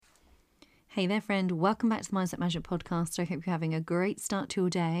Hey there, friend. Welcome back to the Mindset Management Podcast. I hope you're having a great start to your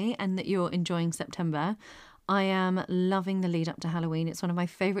day and that you're enjoying September. I am loving the lead up to Halloween. It's one of my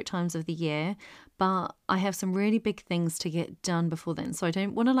favorite times of the year, but I have some really big things to get done before then. So I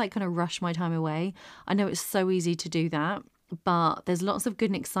don't want to kind of rush my time away. I know it's so easy to do that, but there's lots of good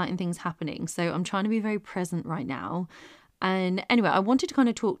and exciting things happening. So I'm trying to be very present right now. And anyway, I wanted to kind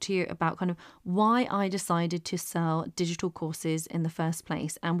of talk to you about kind of why I decided to sell digital courses in the first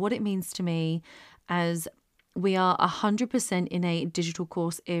place and what it means to me, as we are 100% in a digital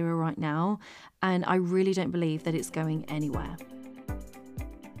course era right now. And I really don't believe that it's going anywhere.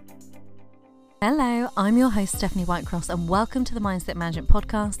 Hello, I'm your host, Stephanie Whitecross, and welcome to the Mindset Management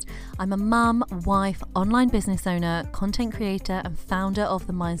Podcast. I'm a mum, wife, online business owner, content creator, and founder of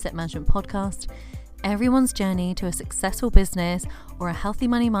the Mindset Management Podcast. Everyone's journey to a successful business or a healthy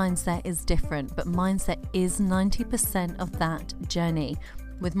money mindset is different, but mindset is 90% of that journey.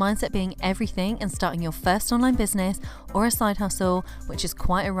 With mindset being everything and starting your first online business or a side hustle, which is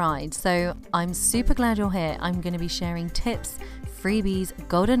quite a ride. So I'm super glad you're here. I'm going to be sharing tips, freebies,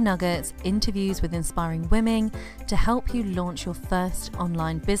 golden nuggets, interviews with inspiring women to help you launch your first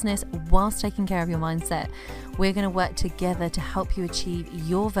online business whilst taking care of your mindset. We're going to work together to help you achieve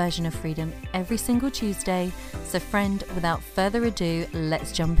your version of freedom every single Tuesday. So friend, without further ado,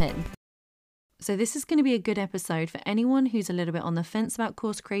 let's jump in. So this is going to be a good episode for anyone who's a little bit on the fence about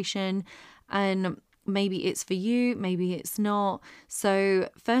course creation, and maybe it's for you, maybe it's not. So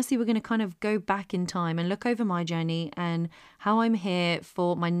firstly, we're going to kind of go back in time and look over my journey and how I'm here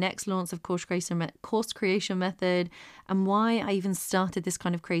for my next launch of course creation method and why I even started this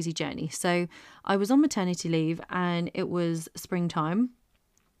kind of crazy journey. So I was on maternity leave and it was springtime.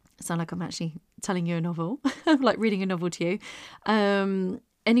 I sound like I'm actually telling you a novel, like reading a novel to you.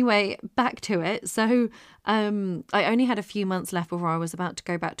 Anyway, back to it. So I only had a few months left before I was about to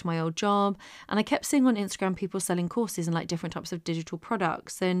go back to my old job. And I kept seeing on Instagram people selling courses and different types of digital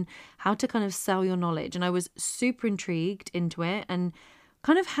products and how to kind of sell your knowledge. And I was super intrigued into it and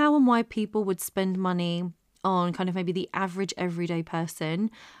kind of how and why people would spend money on kind of maybe the average everyday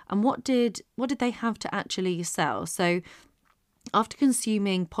person and what did they have to actually sell. So after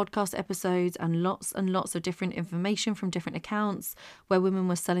consuming podcast episodes and lots of different information from different accounts where women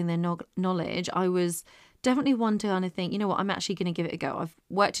were selling their knowledge, I was definitely one to kind of think, you know what, I'm actually going to give it a go. I've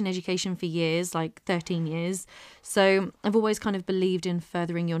worked in education for years, like 13 years. So I've always kind of believed in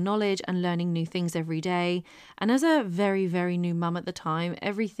furthering your knowledge and learning new things every day. And as a very, very new mum at the time,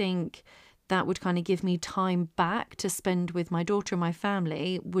 everything that would kind of give me time back to spend with my daughter and my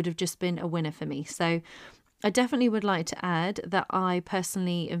family would have just been a winner for me. So I definitely would like to add that I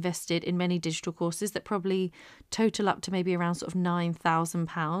personally invested in many digital courses that probably total up to maybe around sort of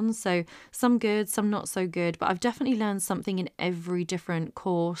 £9,000. So some good, some not so good, but I've definitely learned something in every different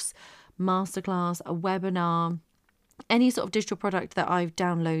course, masterclass, a webinar, any sort of digital product that I've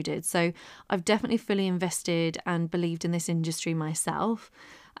downloaded. So I've definitely fully invested and believed in this industry myself.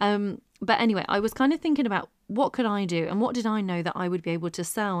 But anyway, I was kind of thinking about what could I do and what did I know that I would be able to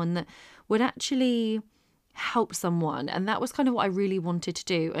sell and that would actually help someone. And that was kind of what I really wanted to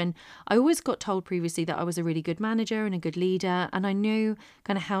do. And I always got told previously that I was a really good manager and a good leader, and I knew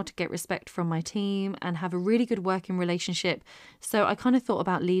kind of how to get respect from my team and have a really good working relationship. So I kind of thought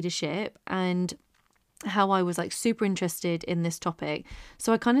about leadership and how I was super interested in this topic.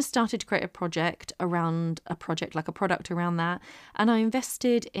 So I kind of started to create a product around that. And I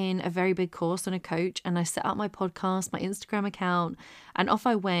invested in a very big course on a coach, and I set up my podcast, my Instagram account, and off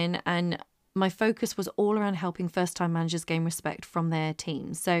I went. And my focus was all around helping first-time managers gain respect from their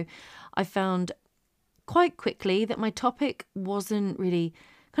teams. So I found quite quickly that my topic wasn't really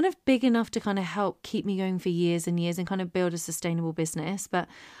kind of big enough to kind of help keep me going for years and years and kind of build a sustainable business. But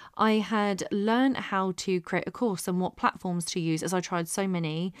I had learned how to create a course and what platforms to use as I tried so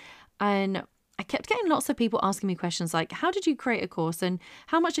many. And I kept getting lots of people asking me questions like, how did you create a course and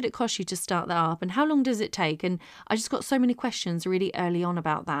how much did it cost you to start that up and how long does it take? And I just got so many questions really early on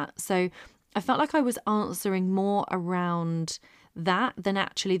about that. So I felt like I was answering more around that than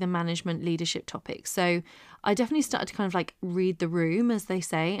actually the management leadership topic. So I definitely started to kind of read the room, as they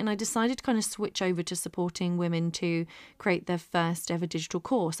say, and I decided to kind of switch over to supporting women to create their first ever digital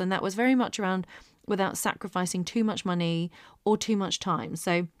course. And that was very much around without sacrificing too much money or too much time.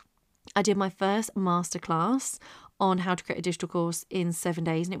 So I did my first masterclass on how to create a digital course in 7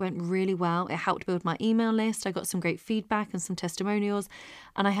 days, and it went really well. It helped build my email list. I got some great feedback and some testimonials,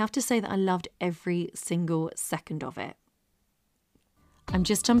 and I have to say that I loved every single second of it. I'm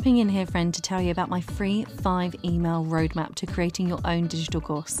just jumping in here, friend, to tell you about my free 5-email roadmap to creating your own digital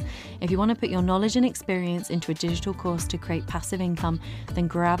course. If you want to put your knowledge and experience into a digital course to create passive income, then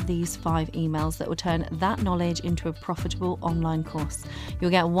grab these 5 emails that will turn that knowledge into a profitable online course.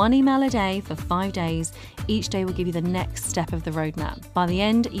 You'll get 1 email a day for 5 days. Each day will give you the next step of the roadmap. By the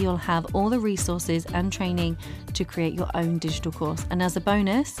end, you'll have all the resources and training to create your own digital course. And as a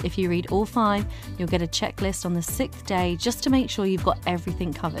bonus, if you read all 5, you'll get a checklist on the 6th day just to make sure you've got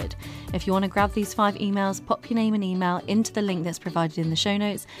everything covered. If you want to grab these 5 emails, pop your name and email into the link that's provided in the show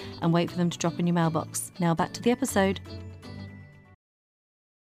notes and wait for them to drop in your mailbox. Now back to the episode.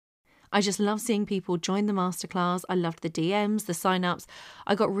 I just love seeing people join the masterclass. I loved the DMs, the signups.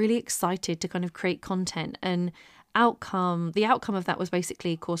 I got really excited to kind of create content, and the outcome of that was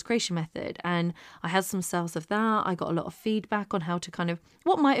basically course creation method, and I had some sales of that. I got a lot of feedback on how to kind of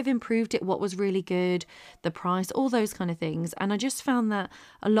what might have improved it, what was really good, the price, all those kind of things. And I just found that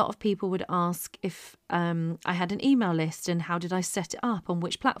a lot of people would ask if I had an email list and how did I set it up, on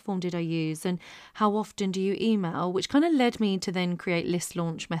which platform did I use, and how often do you email, which kind of led me to then create List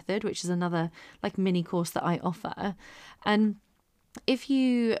Launch Method, which is another like mini course that I offer. And if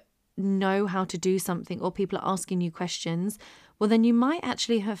you know how to do something, or people are asking you questions, well, then you might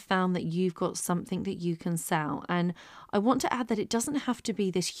actually have found that you've got something that you can sell. And I want to add that it doesn't have to be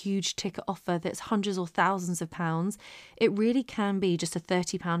this huge ticket offer that's hundreds or thousands of pounds. It really can be just a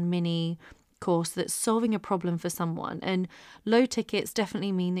 £30 mini course that's solving a problem for someone. And low tickets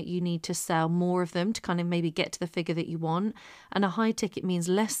definitely mean that you need to sell more of them to kind of maybe get to the figure that you want. And a high ticket means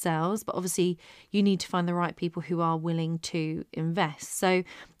less sales, but obviously you need to find the right people who are willing to invest. So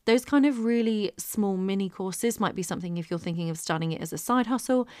those kind of really small mini courses might be something if you're thinking of starting it as a side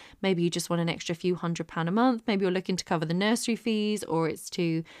hustle. Maybe you just want an extra few £100 a month. Maybe you're looking to cover the nursery fees, or it's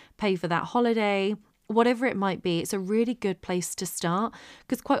to pay for that holiday. Whatever it might be, it's a really good place to start,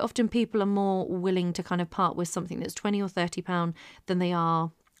 because quite often people are more willing to kind of part with something that's £20 or £30 than they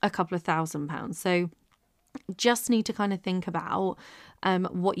are a couple of £1,000. So just need to kind of think about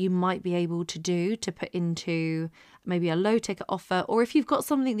what you might be able to do to put into maybe a low ticket offer, or if you've got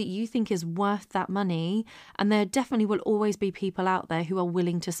something that you think is worth that money. And there definitely will always be people out there who are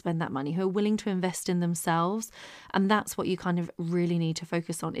willing to spend that money, who are willing to invest in themselves. And that's what you kind of really need to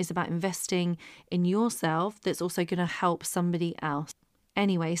focus on, is about investing in yourself that's also going to help somebody else.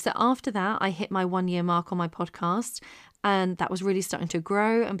 Anyway, so after that, I hit my 1-year mark on my podcast, and that was really starting to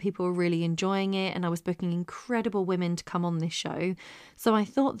grow and people were really enjoying it, and I was booking incredible women to come on this show. So I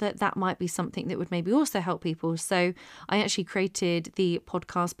thought that that might be something that would maybe also help people. So I actually created the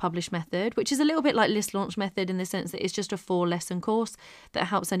podcast publish method, which is a little bit like List Launch Method in the sense that it's just a 4-lesson course that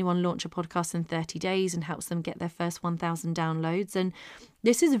helps anyone launch a podcast in 30 days and helps them get their first 1,000 downloads. And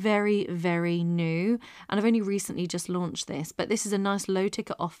this is very, very new, and I've only recently just launched this, but this is a nice low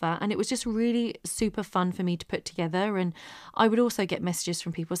ticket offer, and it was just really super fun for me to put together. And I would also get messages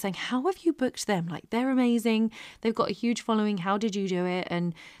from people saying, how have you booked them? Like, they're amazing. They've got a huge following. How did you do it?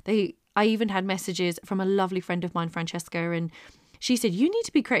 And I even had messages from a lovely friend of mine, Francesca, and she said, you need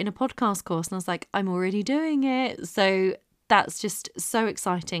to be creating a podcast course. And I was like, I'm already doing it. So that's just so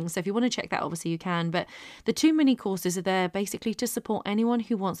exciting. So if you want to check that, obviously you can. But the 2 mini courses are there basically to support anyone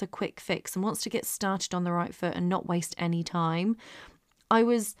who wants a quick fix and wants to get started on the right foot and not waste any time. I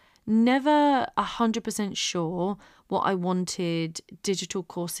was never 100% sure what I wanted digital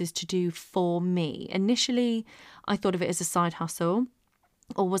courses to do for me. Initially, I thought of it as a side hustle.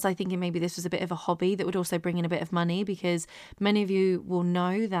 Or was I thinking maybe this was a bit of a hobby that would also bring in a bit of money? Because many of you will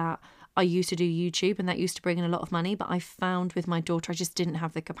know that I used to do YouTube and that used to bring in a lot of money, but I found with my daughter I just didn't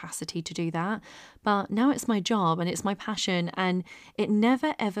have the capacity to do that. But now it's my job and it's my passion, and it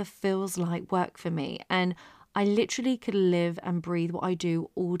never ever feels like work for me. And I literally could live and breathe what I do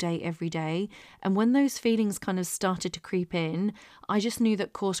all day, every day. And when those feelings kind of started to creep in, I just knew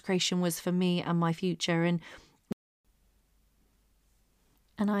that course creation was for me and my future. And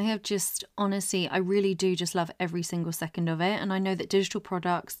I have just, honestly, I really do just love every single second of it. And I know that digital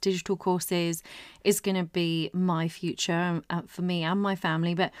products, digital courses is going to be my future for me and my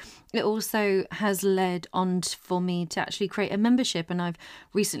family. But it also has led on for me to actually create a membership. And I've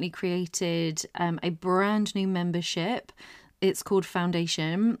recently created a brand new membership. It's called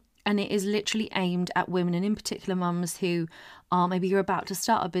Foundation. And it is literally aimed at women, and in particular mums who are, maybe you're about to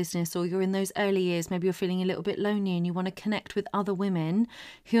start a business, or you're in those early years, maybe you're feeling a little bit lonely and you want to connect with other women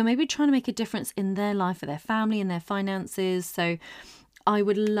who are maybe trying to make a difference in their life, or their family and their finances. So I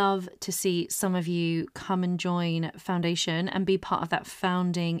would love to see some of you come and join Foundation and be part of that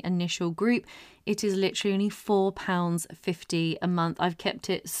founding initial group. It is literally only £4.50 a month. I've kept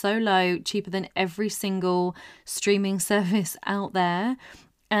it so low, cheaper than every single streaming service out there.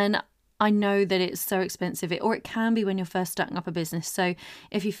 And I know that it's so expensive, or it can be when you're first starting up a business. So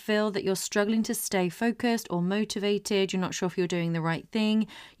if you feel that you're struggling to stay focused or motivated, you're not sure if you're doing the right thing,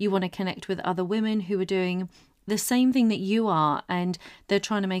 you want to connect with other women who are doing the same thing that you are and they're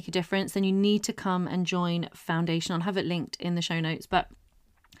trying to make a difference, then you need to come and join Foundation. I'll have it linked in the show notes. But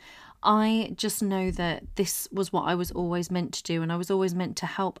I just know that this was what I was always meant to do, and I was always meant to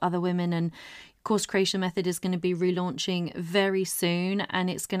help other women. And Course Creation Method is going to be relaunching very soon, and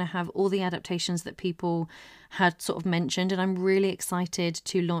it's going to have all the adaptations that people had sort of mentioned, and I'm really excited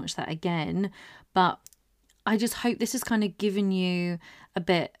to launch that again. But I just hope this has kind of given you a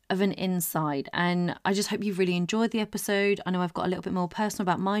bit of an insight, and I just hope you've really enjoyed the episode. I know I've got a little bit more personal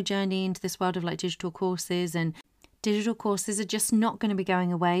about my journey into this world of like digital courses, and digital courses are just not going to be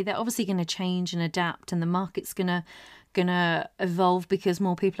going away. They're obviously going to change and adapt, and the market's gonna evolve because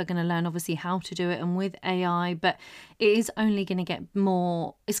more people are going to learn obviously how to do it, and with AI, but it is only going to get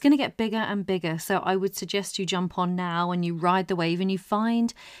more, it's going to get bigger and bigger. So I would suggest you jump on now and you ride the wave and you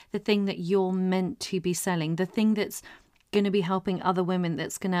find the thing that you're meant to be selling, the thing that's going to be helping other women,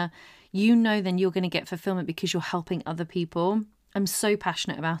 that's going to, then you're going to get fulfillment because you're helping other people. I'm so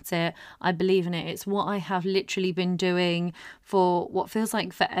passionate about it. I believe in it. It's what I have literally been doing for what feels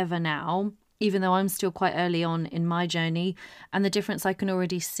like forever now, even though I'm still quite early on in my journey, and the difference I can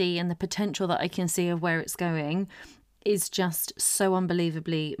already see and the potential that I can see of where it's going is just so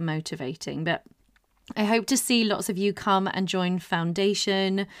unbelievably motivating. But I hope to see lots of you come and join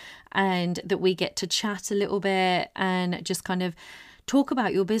Foundation, and that we get to chat a little bit and just kind of talk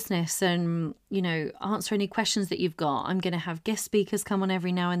about your business and, answer any questions that you've got. I'm going to have guest speakers come on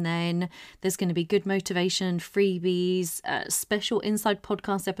every now and then. There's going to be good motivation, freebies, special inside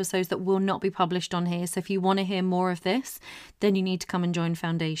podcast episodes that will not be published on here. So if you want to hear more of this, then you need to come and join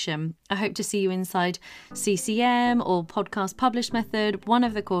Foundation. I hope to see you inside CCM or Podcast Publish Method, one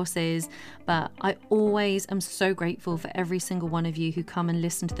of the courses. But I always am so grateful for every single one of you who come and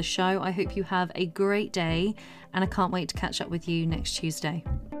listen to the show. I hope you have a great day, and I can't wait to catch up with you next Tuesday.